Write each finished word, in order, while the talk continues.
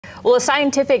Well, a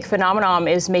scientific phenomenon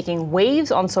is making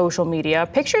waves on social media.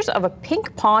 Pictures of a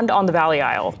pink pond on the Valley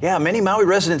Isle. Yeah, many Maui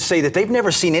residents say that they've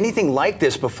never seen anything like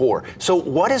this before. So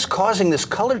what is causing this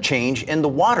color change in the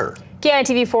water?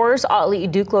 KITV4's Ali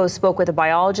Iduklo spoke with a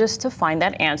biologist to find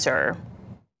that answer.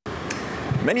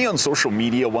 Many on social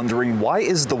media wondering, why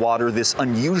is the water this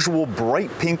unusual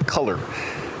bright pink color?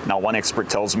 Now, one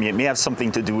expert tells me it may have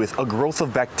something to do with a growth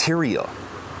of bacteria.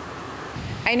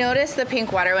 I noticed the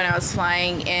pink water when I was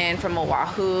flying in from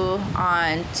Oahu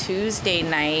on Tuesday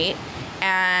night,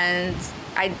 and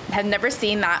I had never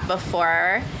seen that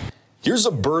before. Here's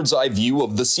a bird's eye view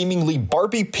of the seemingly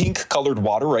Barbie-pink colored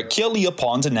water at Kealia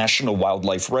Pond National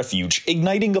Wildlife Refuge,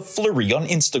 igniting a flurry on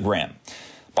Instagram.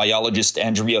 Biologist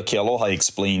Andrea Kealoha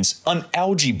explains an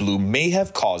algae bloom may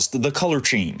have caused the color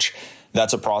change.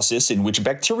 That's a process in which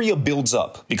bacteria builds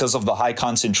up because of the high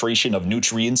concentration of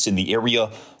nutrients in the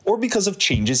area or because of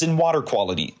changes in water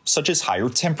quality, such as higher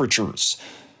temperatures.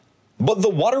 But the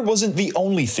water wasn't the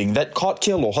only thing that caught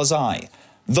Kealoha's eye.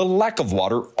 The lack of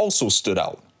water also stood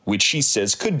out, which she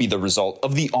says could be the result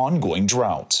of the ongoing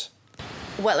drought.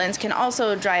 Wetlands can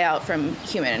also dry out from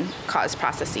human-caused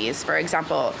processes, for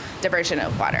example, diversion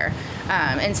of water.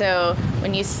 And so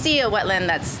when you see a wetland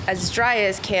that's as dry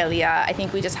as Kealia, I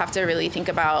think we just have to really think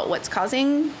about what's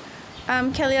causing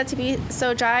Kealia to be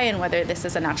so dry and whether this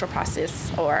is a natural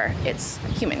process or it's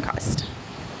human-caused.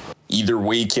 Either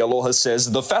way, Kealoha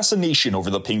says the fascination over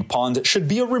the pink pond should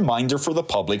be a reminder for the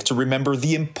public to remember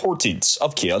the importance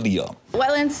of Kealia.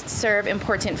 Wetlands serve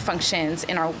important functions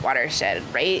in our watershed,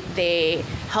 right? They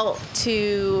help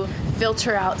to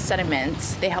filter out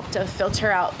sediments, they help to filter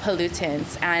out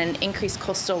pollutants and increase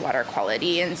coastal water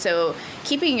quality. And so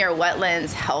keeping your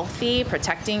wetlands healthy,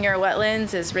 protecting your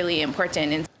wetlands is really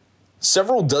important.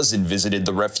 Several dozen visited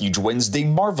the refuge Wednesday,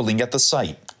 marveling at the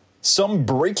site. Some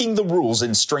breaking the rules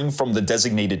and straying from the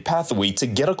designated pathway to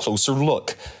get a closer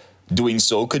look. Doing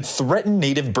so could threaten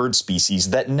native bird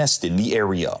species that nest in the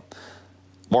area.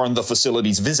 More on the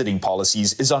facility's visiting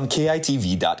policies is on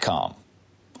KITV.com.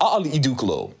 Ali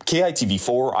Iduklo,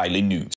 KITV4 Island News.